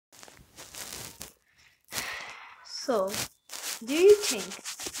So, do you think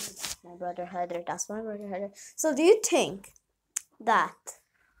my brother Heather? That's my brother Heather. So, do you think that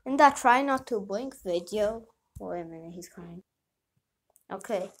in that try not to blink video? Wait a minute, he's crying.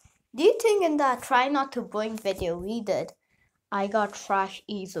 Okay. Do you think in that try not to blink video we did, I got trashed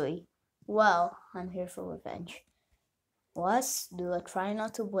easily? Well, I'm here for revenge. Let's do a try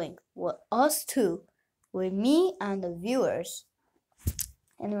not to blink with us two, with me and the viewers,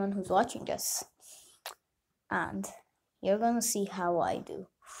 anyone who's watching this, and you're gonna see how I do.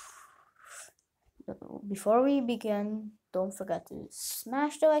 Before we begin, don't forget to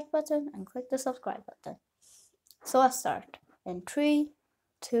smash the like button and click the subscribe button. So let's start in 3,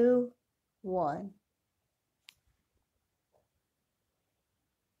 2, 1.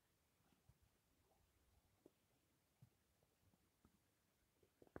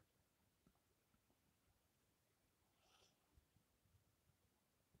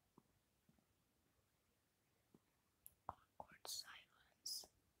 Awkward silence.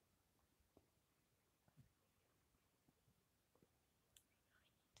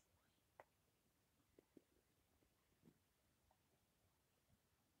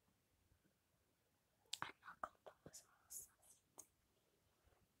 I'm not gonna pause.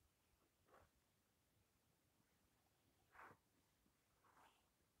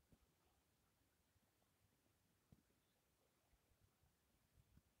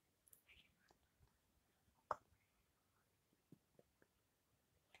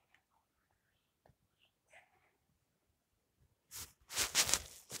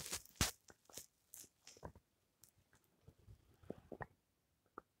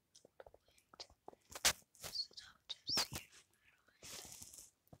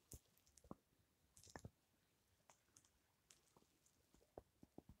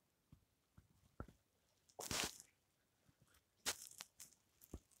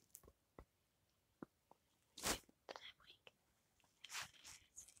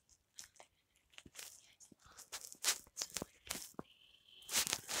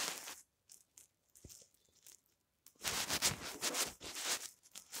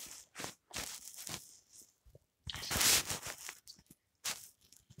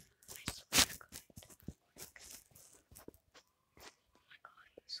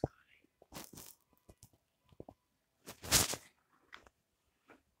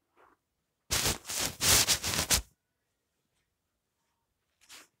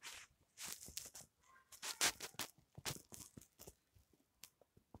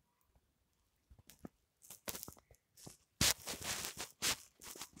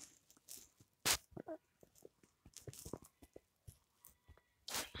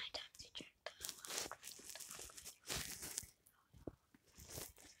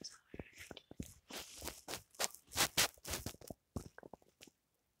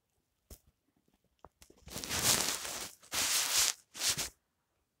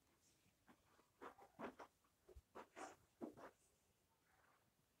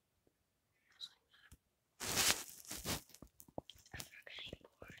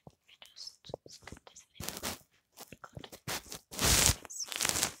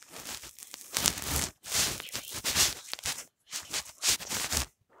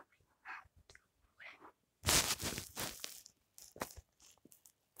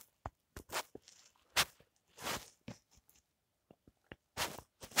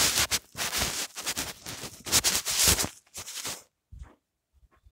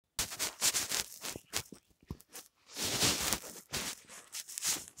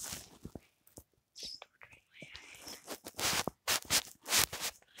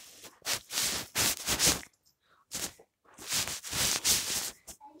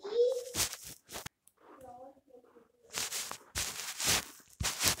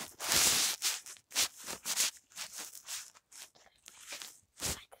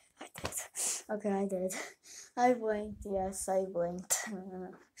 Okay, I did. I blinked. Yes, I blinked.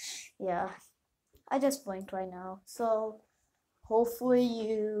 Yeah, I just blinked right now. So, hopefully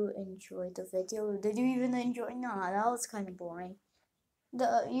you enjoyed the video. Did you even enjoy? Nah, that was kind of boring.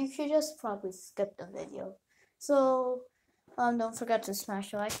 You should just probably skip the video. So, don't forget to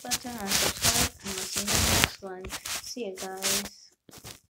smash the like button and subscribe. And I'll see you in the next one. See you guys.